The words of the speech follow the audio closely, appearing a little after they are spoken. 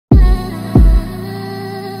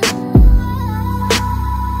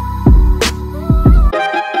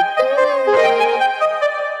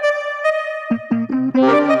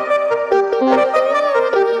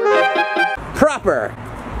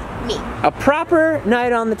proper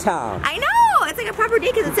night on the town. I know, it's like a proper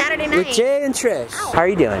day because it's Saturday night. With Jay and Trish. Ow. How are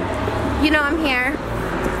you doing? You know I'm here.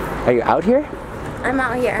 Are you out here? I'm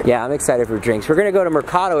out here. Yeah, I'm excited for drinks. We're gonna go to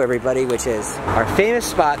Mercado, everybody, which is our famous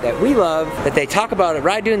spot that we love, that they talk about.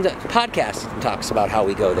 Ride Doing the podcast talks about how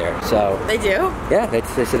we go there. So They do? yeah,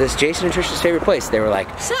 so this is Jason and Trish's favorite place. They were like,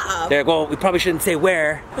 shut up. They're like, well, we probably shouldn't say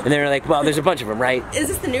where. And they were like, well, there's a bunch of them, right? Is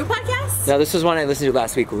this the new podcast? No, this was one I listened to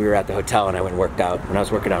last week when we were at the hotel and I went and worked out. When I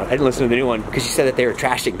was working out, I didn't listen to the new one because you said that they were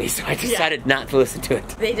trashing me, so I decided not to listen to it.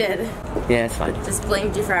 They did. Yeah, it's fine. Just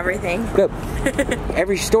blamed you for everything. Good.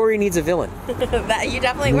 Every story needs a villain. That you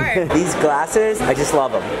definitely were. These glasses, I just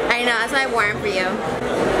love them. I know, that's why I wore them for you.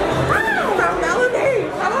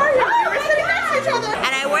 Melanie, how are you? We're sitting next to each other.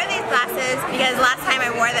 And I wore these glasses because last time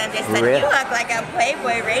I wore them, they said, Really? you look like a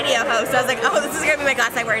Playboy radio host. So I was like, oh, this is gonna be my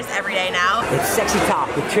glass I wear every day now. It's Sexy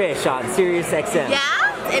Talk with Trish on Sirius XM.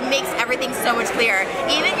 Yeah? It makes everything so much clearer.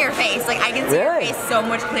 Even your face, like I can see your face so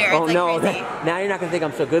much clearer. Oh it's like no, crazy. now you're not gonna think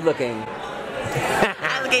I'm so good looking.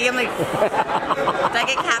 I look at you, I'm like, did I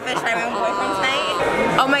get catfished by my boyfriend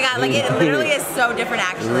tonight? Oh my god, like it literally is so different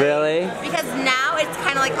actually. Really? Because now it's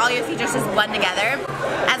kind of like all your features just blend together,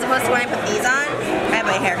 as opposed to when I put these on, I have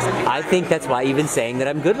my hair extension. I think that's why you've been saying that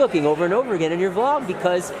I'm good looking over and over again in your vlog,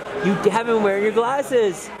 because you haven't been wearing your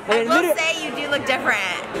glasses. I will say you do look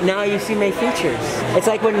different. Now you see my features. It's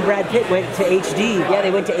like when Brad Pitt went to HD. Yeah,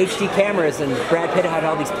 they went to HD cameras and Brad Pitt had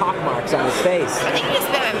all these pock marks on his face. I think you just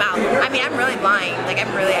spit in my mouth. I mean, I'm really blind. Like, I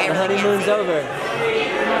really The honeymoon's can't see. over.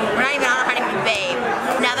 We're not even on a honeymoon, babe.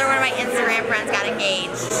 Another one of my Instagram friends got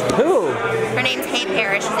engaged. Who? Her name's Hey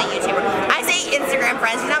Parrish. She's a YouTuber. I say Instagram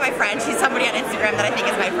friends. She's not my friend. She's somebody on Instagram that I think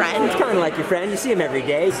is my friend. It's kind of like your friend. You see him every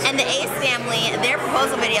day. And the Ace family, their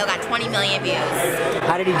proposal video got 20 million views.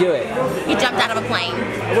 How did he do it? He jumped out of a plane.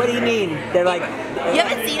 What do you mean? They're like... You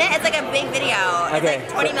haven't seen it? It's like a big video. Okay.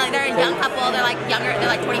 It's like 20 million. They're a young couple. They're like younger.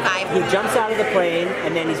 They're like 25. He jumps out of the plane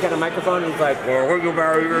and then he's got a microphone and he's like, well, we're gonna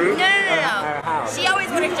marry you. No. How? She always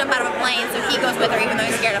wanted to jump out of a plane, so he goes with her even though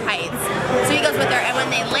he's scared of heights. So he goes with her, and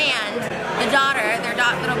when they land, the daughter, their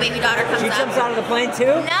little baby daughter comes She up. jumps out of the plane too?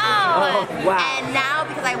 No! Oh, wow. And now,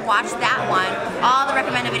 because I watched that one, all the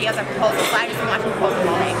recommended videos are proposals, so I've just been watching proposals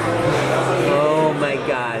all day. Oh my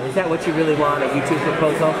god. Is that what you really want, a YouTube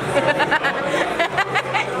proposal?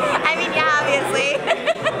 I mean, yeah, obviously.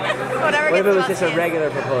 Whatever What if gets it was the just a most regular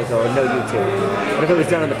proposal and no YouTube? What if it was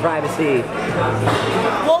done in the privacy?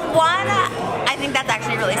 Well, one, I think that's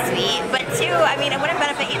actually really sweet. But two, I mean, it wouldn't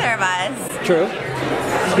benefit either of us. True.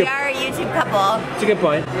 We are a YouTube couple. It's a good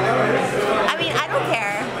point. I mean, I don't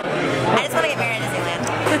care. I just want to get married in Disneyland.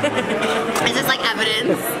 It's just like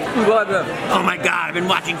evidence. Oh my god, I've been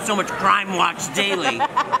watching so much Crime Watch daily.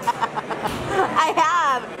 I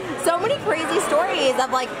have so many crazy stories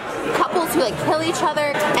of like couples who like kill each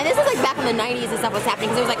other, and this was like back in the 90s and stuff was happening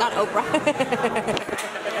because it was like on Oprah.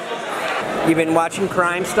 You've been watching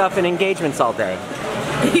crime stuff and engagements all day.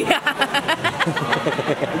 Yeah.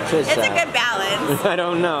 Just, It's a good balance. I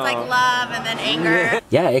don't know. It's like love and then anger.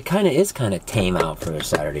 Yeah, it kind of is kind of tame out for a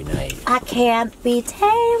Saturday night. I can't be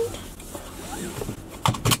tamed.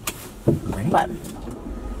 Right? What?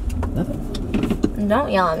 Nothing.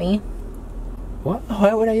 Don't yell at me. What?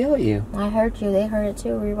 Why would I yell at you? I heard you. They heard it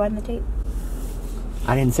too. Rewind the tape.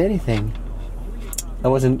 I didn't say anything. I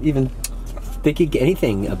wasn't even thinking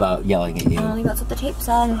anything about yelling at you. I don't think that's what the tape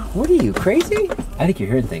said. What are you, crazy? I think you're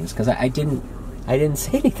hearing things because I didn't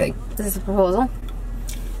say anything. Is this a proposal?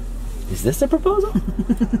 Is this a proposal?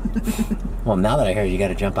 Well, now that I heard you got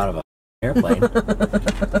to jump out of an airplane.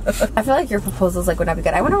 I feel like your proposals like would not be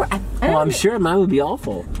good. I wonder. Well, I'm sure mine would be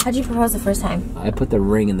awful. How'd you propose the first time? I put the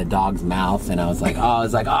ring in the dog's mouth, and I was like,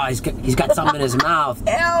 he's got something in his mouth.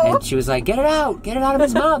 Ew. And she was like, get it out of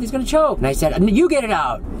his mouth, he's gonna choke. And I said, you get it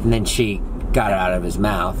out. And then she got it out of his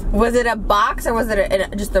mouth. Was it a box or was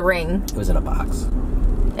it just the ring? It was in a box.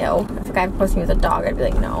 Ew. If a guy proposed to me with a dog, I'd be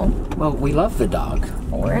like, no. Well, we love the dog.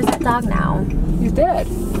 Well, where's that dog now? He's dead.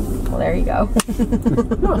 Well, there you go.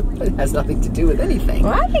 No, it has nothing to do with anything.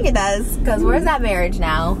 Well, I think it does, because where's that marriage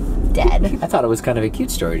now? Dead. I thought it was kind of a cute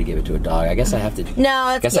story to give it to a dog. I guess I have to.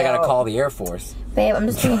 No, it's Guess cute. I gotta call the Air Force. Babe, I'm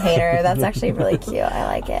just being a hater. That's actually really cute. I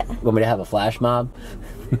like it. Want me to have a flash mob?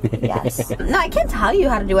 Yes. No, I can't tell you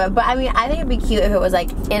how to do it, but I mean, I think it'd be cute if it was like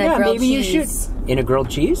in a grilled maybe cheese. you should. In a grilled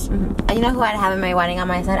cheese? Mm-hmm. And you know who I'd have in my wedding on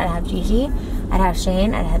my side? I'd have Gigi, I'd have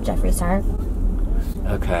Shane, I'd have Jeffree Star.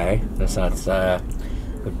 Okay, that sounds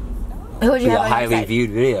Who would you have on your highly side?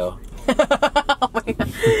 viewed video. Oh my God.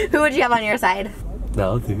 Who would you have on your side?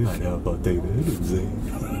 No, dude, I know about David.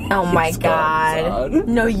 Oh my It's God. God.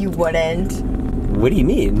 No, you wouldn't. What do you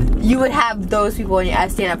mean? You would have those people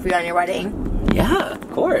stand up for you on your wedding. Yeah,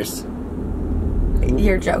 of course.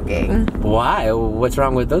 You're joking. Why? What's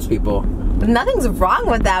wrong with those people? Nothing's wrong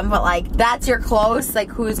with them, but like, that's your close, like,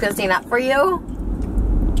 who's gonna stand up for you?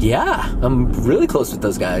 Yeah, I'm really close with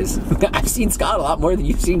those guys. I've seen Scott a lot more than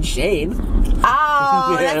you've seen Shane.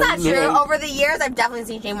 Oh, that's not true. Over the years, I've definitely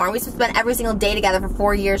seen Shane more. We spent every single day together for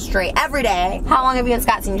 4 years straight, every day. How long have you and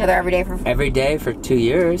Scott seen each other every day for? Every day for 2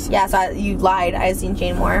 years. Yeah, so you lied. I've seen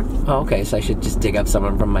Shane more. Oh, okay, so I should just dig up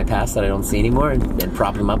someone from my past that I don't see anymore and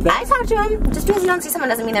prop them up there? I talked to him. Just because you don't see someone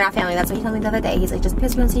doesn't mean they're not family. That's what he told me the other day. He's like, just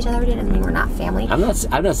because we don't see each other every day doesn't mean we're not family. I'm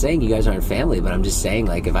not saying you guys aren't family, but I'm just saying,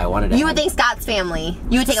 like, if I wanted to. You would think Scott's family.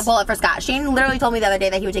 You would take a bullet for Scott. Shane literally told me the other day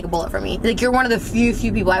that he would take a bullet for me. Like, you're one of the few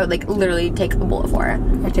people I would, like, literally take a bullet for.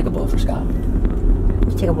 I take a bullet for Scott.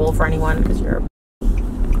 You take a bullet for anyone because you're.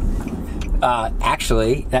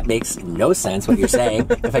 Actually, that makes no sense what you're saying.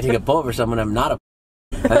 If I take a bullet for someone, I'm not a.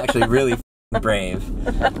 I'm actually really brave.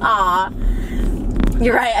 Aw.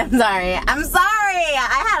 You're right. I'm sorry. I'm sorry.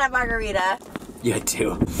 I had a margarita. You had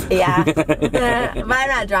two. Yeah. But I'm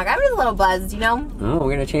not drunk. I'm just a little buzzed, you know? Oh,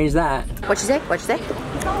 we're gonna change that. What'd she say? What'd she say?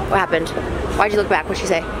 What happened? Why'd you look back? What'd she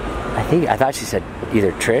say? I thought she said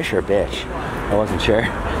either Trish or bitch. I wasn't sure.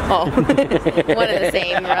 Oh. One of the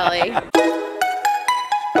same, really.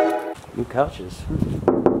 New couches.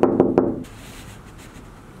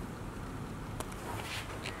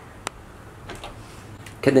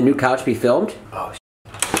 Can the new couch be filmed? Oh,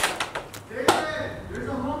 David, there's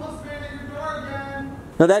a homeless man at your door again.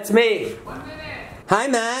 no, that's me. 1 minute. Hi,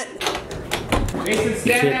 Matt. Jason,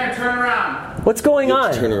 stand there and turn around. What's going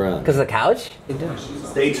on? Turn around. Because of the couch?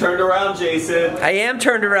 Stay turned around, Jason. I am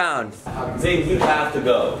turned around. Zane, you have to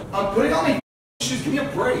go. I'm putting on my shoes. Give me a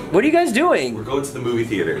break. What are you guys doing? We're going to the movie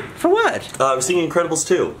theater. For what? We're seeing Incredibles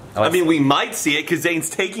 2. Oh, I mean, we might see it because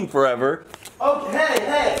Zane's taking forever. Okay,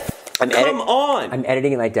 hey. Come on. I'm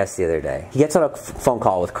editing at my desk the other day. He gets on a phone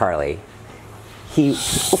call with Carly. He...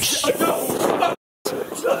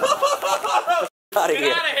 Out of here.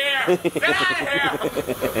 Get out of here.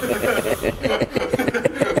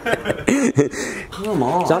 Come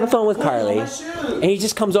on. He's on the phone with Carly, and he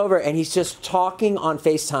just comes over and he's just talking on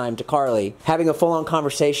FaceTime to Carly, having a full-on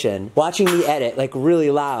conversation, watching me edit, like,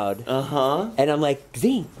 really loud. Uh-huh. And I'm like,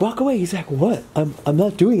 Zane, walk away. He's like, what? I'm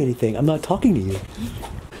not doing anything. I'm not talking to you.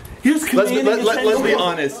 Let's be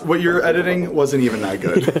honest. What you're editing wasn't even that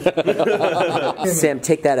good. Sam,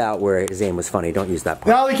 take that out where Zane was funny. Don't use that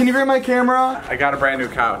part. Nolly, can you grab my camera? I got a brand new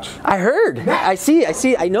couch. I heard. I see.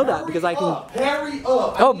 I know that because I can... Hurry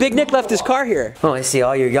up. Oh, Big Nick left his car here. Oh, I see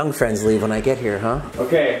all your young friends leave when I get here, huh?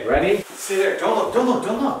 Okay, ready? Stay there. Don't look.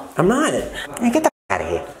 I'm not. Hey, get the out of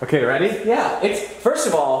here. Okay, ready? Yeah, it's... First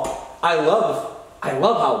of all, I love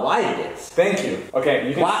how wide it is. Thank you. Okay,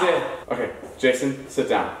 you can Wow. sit. Okay, Jason, sit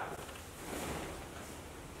down.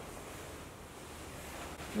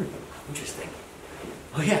 Interesting.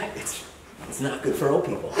 Oh yeah, it's not good for old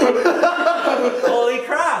people. Holy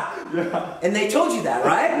crap! Yeah. And they told you that,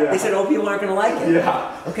 right? Yeah. They said old people aren't gonna like it.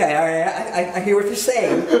 Yeah. Okay, all right. I hear what you're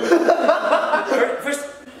saying. First,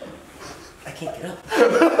 I can't get up.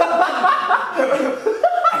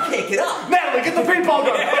 I can't get up. Natalie, get the paintball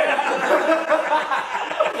gun!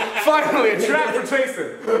 Finally, a trap for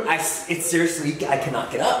Jason. It's seriously, I cannot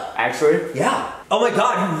get up. Actually? Yeah. Oh my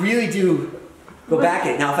God, you really do go back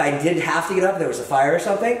at it. Now, if I did have to get up, there was a fire or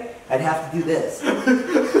something, I'd have to do this.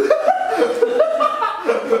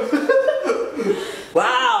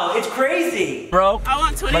 Wow, it's crazy. Broke, I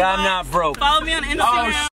want 20 but I'm bucks. not broke. Follow me on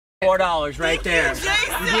Instagram. $4 right there.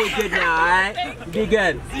 You did good now, alright? You did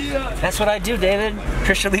good. That's what I do, David.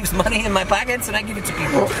 Trisha leaves money in my pockets and I give it to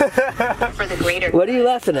people. For the greater What are you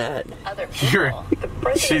laughing at? other You're, people. The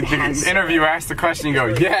president the has interviewer asked the question, you go,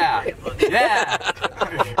 yeah, yeah.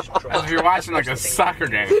 As if you're watching like a soccer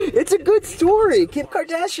game. It's a good story. Kim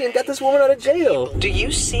Kardashian got this woman out of jail. Do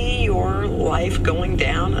you see your life going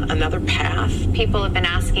down another path? People have been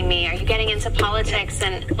asking me, are you getting into politics?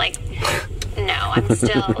 And like, no, I'm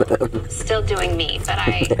still doing me, but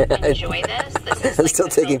I enjoy this. This is I'm like, still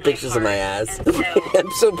what taking fills my pictures of my heart. ass. And so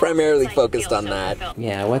I'm so primarily I focused feel on so that. fulfilled.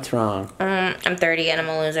 Yeah, what's wrong? I'm 30 and I'm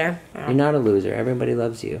a loser. You're not a loser. Everybody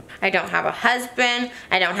loves you. I don't have a husband.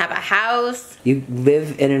 I don't have a house. You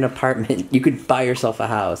live in an apartment. You could buy yourself a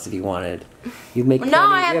house if you wanted. You make No, plenty-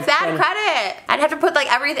 I you have bad plenty- credit. I'd have to put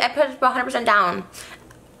like everything. I put 100% down,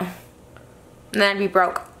 and then I'd be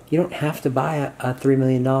broke. You don't have to buy a $3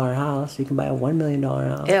 million house. You can buy a $1 million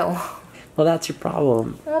house. Ew. Well, that's your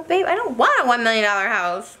problem. Well, babe, I don't want a $1 million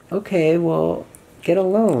house. Okay, well, get a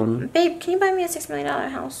loan. Babe, can you buy me a $6 million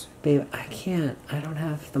house? Babe, I can't. I don't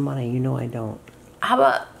have the money. You know I don't. How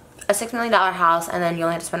about a $6 million house and then you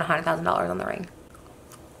only have to spend $100,000 on the ring?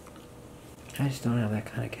 I just don't have that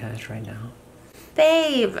kind of cash right now.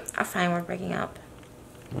 Babe. Fine, we're breaking up.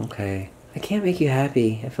 Okay. I can't make you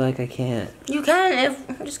happy. I feel like I can't. You can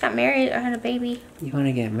if I just got married or had a baby. You want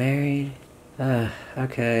to get married?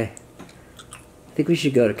 Okay. I think we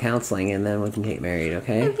should go to counseling and then we can get married, I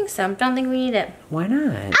okay? don't think so. Don't think we need it. Why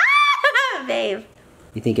not? Babe.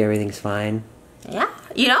 You think everything's fine? Yeah.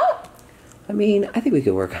 You know? I mean, I think we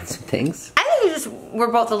could work on some things. I think it's just,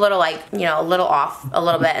 we're both a little like, you know, a little off a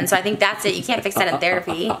little bit. And so I think that's it. You can't fix that in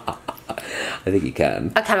therapy. I think you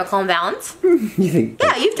can. A chemical imbalance? You think?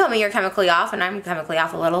 Yeah, you've told me you're chemically off and I'm chemically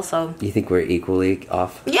off a little, so. You think we're equally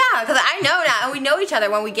off? Yeah, because I know now, and we know each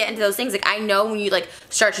other when we get into those things. Like, I know when you, like,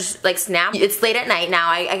 start to, like, snap. It's late at night now.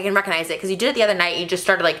 I can recognize it, because you did it the other night. You just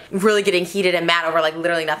started, like, really getting heated and mad over, like,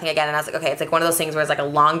 literally nothing again. And I was like, okay, it's, like, one of those things where it's, like, a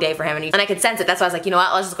long day for him. And I could sense it. That's why I was like, you know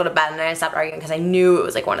what, let's just go to bed. And then I stopped arguing, because I knew it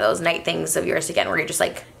was, like, one of those night things of yours again, where you're just,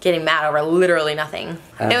 like, getting mad over literally nothing.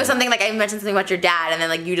 It was something, like, I mentioned something about your dad, and then,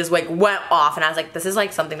 like, you just, like, went off. And I was like, this is,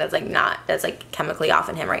 like, something that's, like, that's, like, chemically off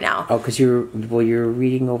in him right now. Oh, because you're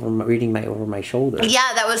reading over my shoulder.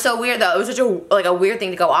 Yeah, that was so weird though. It was such a weird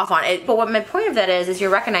thing to go off on. But what my point of that is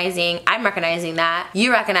I'm recognizing that.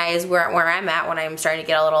 You recognize where I'm at when I'm starting to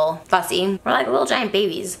get a little fussy. We're like little giant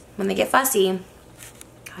babies. When they get fussy,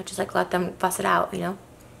 I just like let them fuss it out, you know?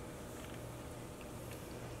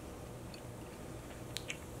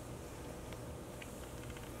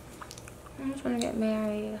 I just want to get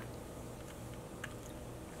married.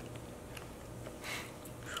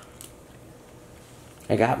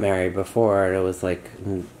 I got married before and it was like,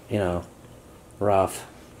 you know, rough.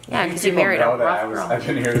 Yeah, because you married a rough girl. I've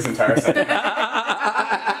been here this entire second.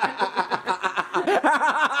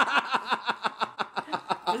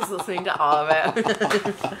 Just listening to all of it.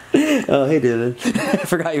 Oh, hey, David. I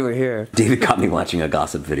forgot you were here. David caught me watching a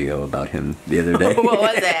gossip video about him the other day. What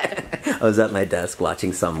was it? I was at my desk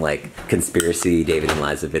watching some, like, conspiracy David and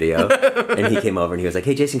Liza video. And he came over and he was like,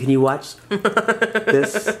 hey, Jason, can you watch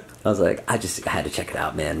this? I was like, I had to check it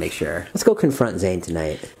out, man. Make sure. Let's go confront Zane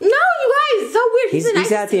tonight. No, you guys, it's so weird.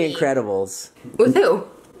 He's at The Incredibles. With who?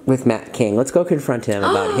 With Matt King. Let's go confront him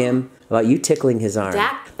about you tickling his arm.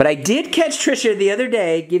 That? But I did catch Trisha the other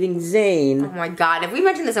day giving Zane Oh my god, if we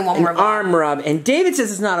mentioned this in one more an arm rub, and David says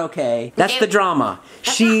it's not okay. That's the drama.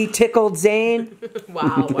 She tickled Zane.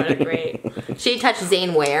 Wow, what a great. She touched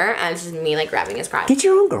Zane where? And it's just me like grabbing his crotch. Get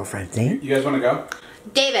your own girlfriend, Zane. You guys want to go?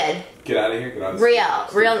 David. Get out of here. Get out of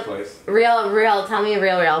this Real. Tell me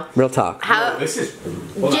real. Real talk. How? This is...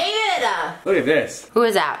 David! Look at this. Who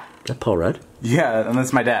is that? Is that Paul Rudd? Yeah, and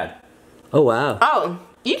that's my dad. Oh, wow. Oh,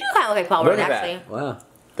 you do kind of look like Paul Look Rudd, at actually. Wow.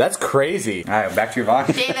 That's crazy. All right, back to your vlog.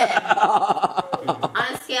 David,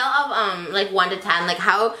 on a scale of like 1 to 10, like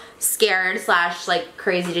how scared / like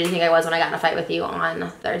crazy did you think I was when I got in a fight with you on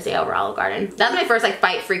Thursday over Olive Garden? That was my first like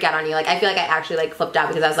fight freak out on you. Like I feel like I actually like flipped out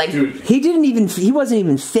because I was like, dude, he wasn't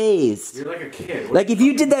even phased. you're like a kid. Like if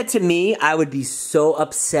you did that to me, I would be so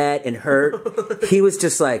upset and hurt. He was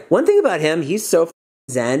just like, one thing about him, he's so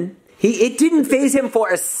zen. It didn't faze him for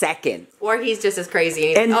a second. or he's just as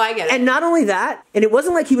crazy. And, oh, I get it. And not only that, and it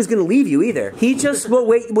wasn't like he was gonna leave you either. He just will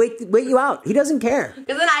wait you out. He doesn't care.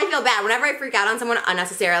 Because then I feel bad. Whenever I freak out on someone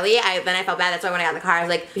unnecessarily, then I felt bad. That's why when I got in the car, I was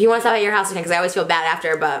like, if you want to stop at your house again, because I always feel bad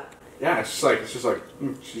after, but... Yeah, it's just like,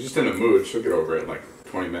 she's just in a mood. She'll get over it in like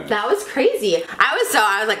 20 minutes. That was crazy. I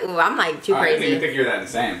was like, ooh, I'm like too crazy. I didn't even think you were that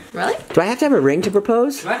insane. Really? Do I have to have a ring to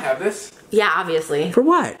propose? Can I have this? Yeah, obviously. For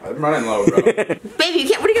what? I'm running low, bro. Baby, you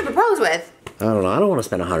can't. What are you gonna propose with? I don't know. I don't want to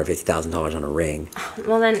spend $150,000 on a ring.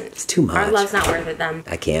 Well then, it's too much. Our love's not worth it then.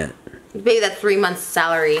 I can't. Baby, that's 3 months'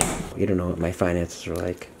 salary. You don't know what my finances are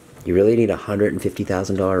like. You really need a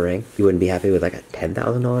 $150,000 ring? You wouldn't be happy with like a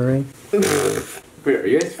 $10,000 ring? Wait, are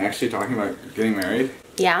you guys actually talking about getting married?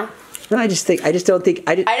 Yeah. No, I just don't think.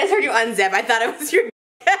 I just heard you unzip. I thought it was your.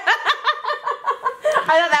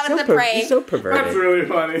 I thought that was the prank. You're so perverted. That's really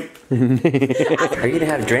funny. Are you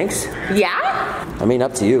gonna have drinks? Yeah? I mean,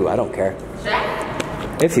 up to you. I don't care. Should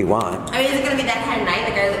I? If you want. I mean, is it gonna be that kind of night?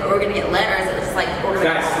 Like, we're gonna get lit, or is it just like we're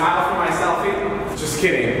gonna Guys, smile for my selfie. Just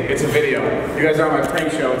kidding. It's a video. You guys are on my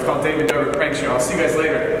prank show. It's called David Dover Prank Show. I'll see you guys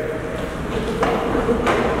later.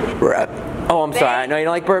 We're up. Oh, I'm sorry. No, you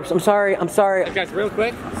don't like burps. I'm sorry. Guys, real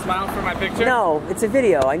quick, smile for my picture. No, it's a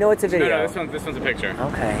video. I know it's a video. No, this one's a picture.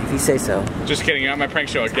 Okay, if you say so. Just kidding. You're on my prank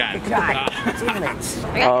show again. God damn it.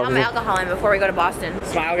 I gotta get my alcohol in before we go to Boston.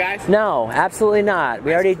 Smile, guys. No, absolutely not.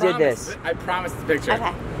 We already did this. I promised the picture.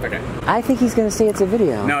 Okay. I think he's gonna say it's a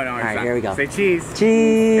video. No, All right, here we go. Say cheese.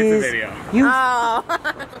 Cheese. It's a video. You Oh.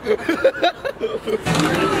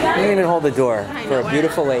 can't even hold the door for a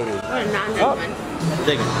beautiful lady. What a non-gentleman.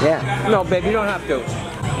 Yeah. No, babe, you don't have to.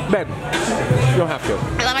 Babe, you don't have to.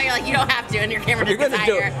 I love how you're like, you don't have to, and your camera You're doesn't gonna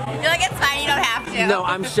do desire. You're like, it's fine, you don't have to. No,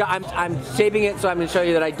 I'm saving it, so I'm gonna show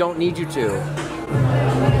you that I don't need you to.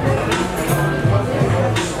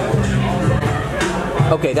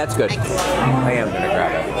 Okay, that's good. I am gonna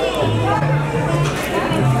grab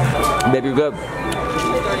it. Baby, you're good.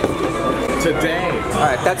 Today. All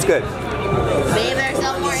right, that's good. Babe, there's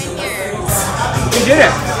no more in here. You did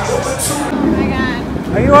it. Oh my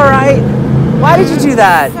god. Are you all right? Why did you do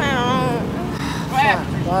that?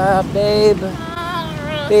 Babe.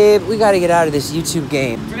 Babe, we gotta get out of this YouTube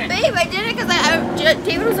game. Babe, I did it because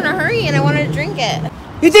David was in a hurry and I wanted to drink it.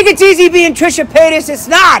 You think it's easy being Trisha Paytas? It's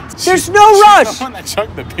not. There's no rush. The one that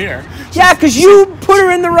chugged the beer. Yeah, because you put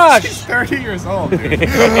her in the rush. She's 30 years old, dude.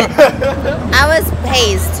 I was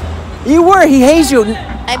hazed. You were. He hazed you.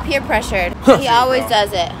 I peer pressured. He always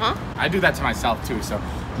does it, huh? I do that to myself, too, so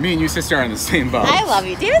me and you, sister, are in the same boat. I love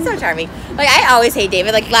you. David's so charming. Like, I always hate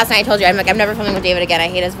David. Like, last night I told you, I'm never filming with David again. I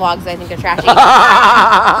hate his vlogs. I think they're trashy.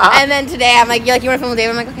 And then today, I'm like, you want to film with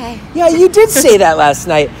David? I'm like, okay. Yeah, you did say that last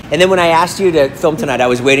night. And then when I asked you to film tonight, I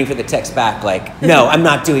was waiting for the text back like, no, I'm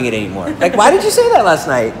not doing it anymore. Like, why did you say that last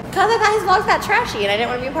night? Because I thought his vlogs got trashy and I didn't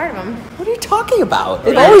want to be a part of them. What are you talking about?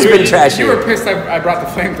 They've always been trashy. You were pissed I brought the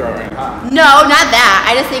flamethrower in, huh? No, not that.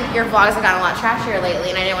 I just think your vlogs have gotten a lot trashier lately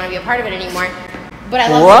and I didn't want to be a part of it anymore. But I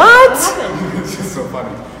love What? It's just so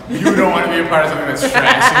funny. You don't want to be a part of something that's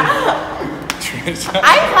trashy. Trisha.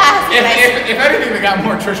 I'm classy. If anything, they got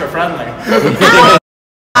more Trisha friendly. I'm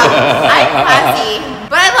classy.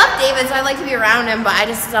 But I love David, so I like to be around him, but I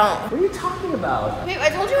just don't. What are you talking about? Babe, I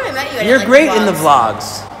told you when I met you. You're great in the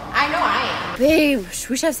vlogs. I know I am. Babe,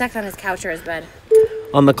 we should have sex on his couch or his bed.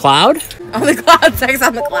 On the cloud? On the cloud, sex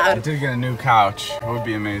on the I cloud. did get a new couch. It would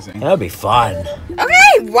be amazing. That would be fun.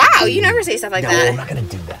 Okay, wow, you never say stuff like No, that. I'm not gonna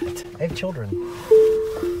do that. I have children. How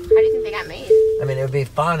do you think they got made? I mean, it would be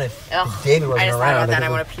fun if Ugh, David wasn't I just around. thought about that and I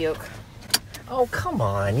want to puke. Oh, come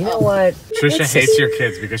on. You know what? Trisha hates your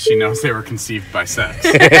kids because she knows they were conceived by sex.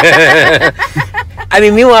 I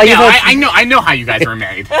mean, meanwhile, you I know how you guys were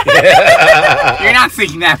married. You're not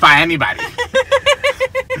thinking that by anybody.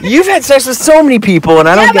 You've had sex with so many people, and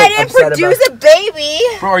I don't get upset about it. Yeah, but I didn't produce a baby.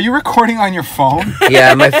 Bro, are you recording on your phone?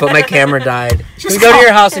 Yeah, my camera died. Can we go to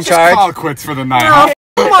your house and charge? Call it quits for the night. No,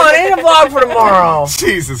 come on, I need a vlog for tomorrow.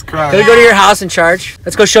 Jesus Christ. Can we go to your house and charge?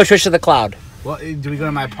 Let's go show Trisha the cloud. Well, do we go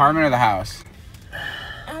to my apartment or the house?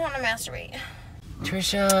 I want to masturbate.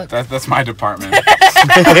 Trisha. That's my department.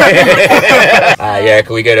 Yeah,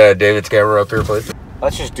 can we get David's camera up here, please?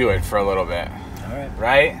 Let's just do it for a little bit. All right.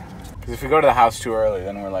 Right? Because if we go to the house too early,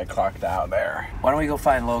 then we're like clocked out there. Why don't we go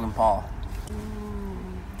find Logan Paul?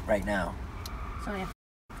 Right now. Sorry.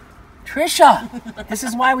 Trisha! This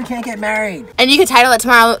is why we can't get married. And you can title it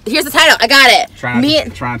tomorrow. Here's the title. I got it. Try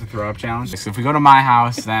not to throw up challenge. So if we go to my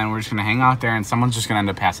house, then we're just going to hang out there and someone's just going to end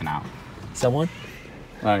up passing out. Someone?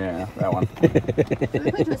 Oh, yeah, that one.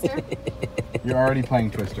 You're already playing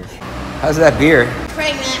Twister. How's that beer?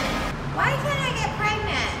 Pregnant. Why can't I get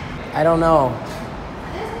pregnant? I don't know.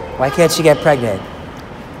 Why can't she get pregnant?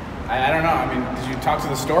 I don't know. I mean, did you talk to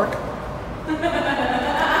the stork? Oh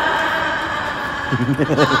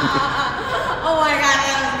my god,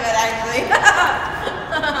 that was good actually.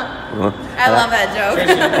 I love that joke.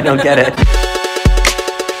 I don't get it.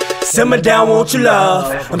 Simmer down, won't you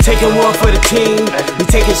love? I'm taking one for the team. We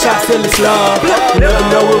taking shots till it's love. You never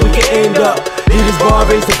know where we can end up. Leave this bar,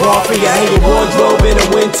 raise the bar for your hanging wardrobe in the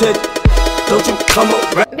winter. Don't you come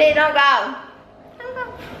up. Babe, don't go.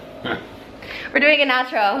 We're doing an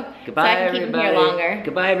outro. Goodbye, so I can keep him here longer.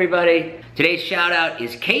 Goodbye, everybody. Today's shout out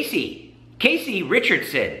is Casey. Casey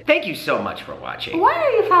Richardson. Thank you so much for watching. Why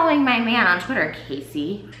are you following my man on Twitter,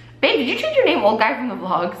 Casey? Babe, did you change your name, Old Guy from the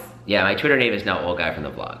Vlogs? Yeah, my Twitter name is now Old Guy from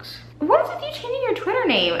the Vlogs. What is with you changing your Twitter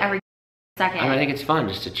name every second? I think it's fun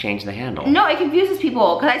just to change the handle. No, it confuses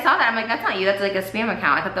people. Because I saw that, I'm like, that's not you. That's like a spam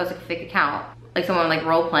account. I thought that was like a fake account. Like someone like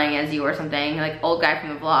role playing as you or something. Like Old Guy from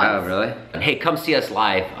the Vlogs. Oh, really? And hey, come see us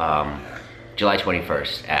live July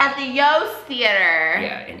 21st at the Yost Theater.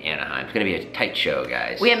 Yeah, in Anaheim. It's gonna be a tight show,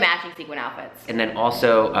 guys. We have matching sequin outfits. And then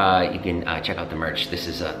also, you can check out the merch. This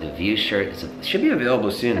is the View shirt. It should be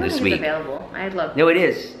available soon this week. It's available. I'd love. No, it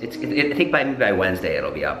is. I think by Wednesday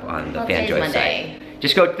it'll be up on the Fanjoy Monday. site.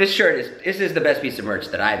 Just go. This is the best piece of merch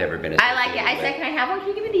that I've ever been. I like it. I said, can I have one? Can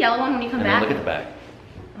you give me the yellow one when you come back? Look at the back.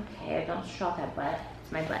 Okay, don't show off that butt.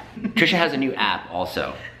 It's my butt. Trisha has a new app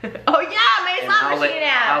also. Oh yeah, my slot machine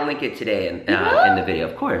app. I'll link it today in the video,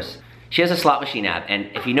 of course. She has a slot machine app, and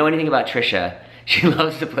if you know anything about Trisha, She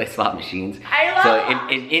loves to play slot machines. I love So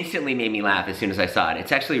it instantly made me laugh as soon as I saw it.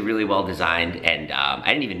 It's actually really well designed, and I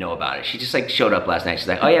didn't even know about it. She just like showed up last night. She's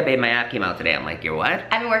like, oh yeah, babe, my app came out today. I'm like, you're what?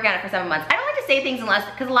 I've been working on it for 7 months. I don't like to say things unless,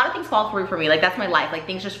 because a lot of things fall through for me. Like, that's my life. Like,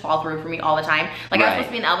 things just fall through for me all the time. Like, I was supposed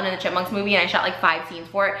to be in Alvin and the Chipmunks movie, and I shot like 5 scenes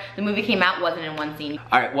for it. The movie came out, wasn't in 1 scene.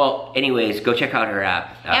 All right, well, anyways, go check out her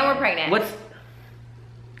app. And we're pregnant.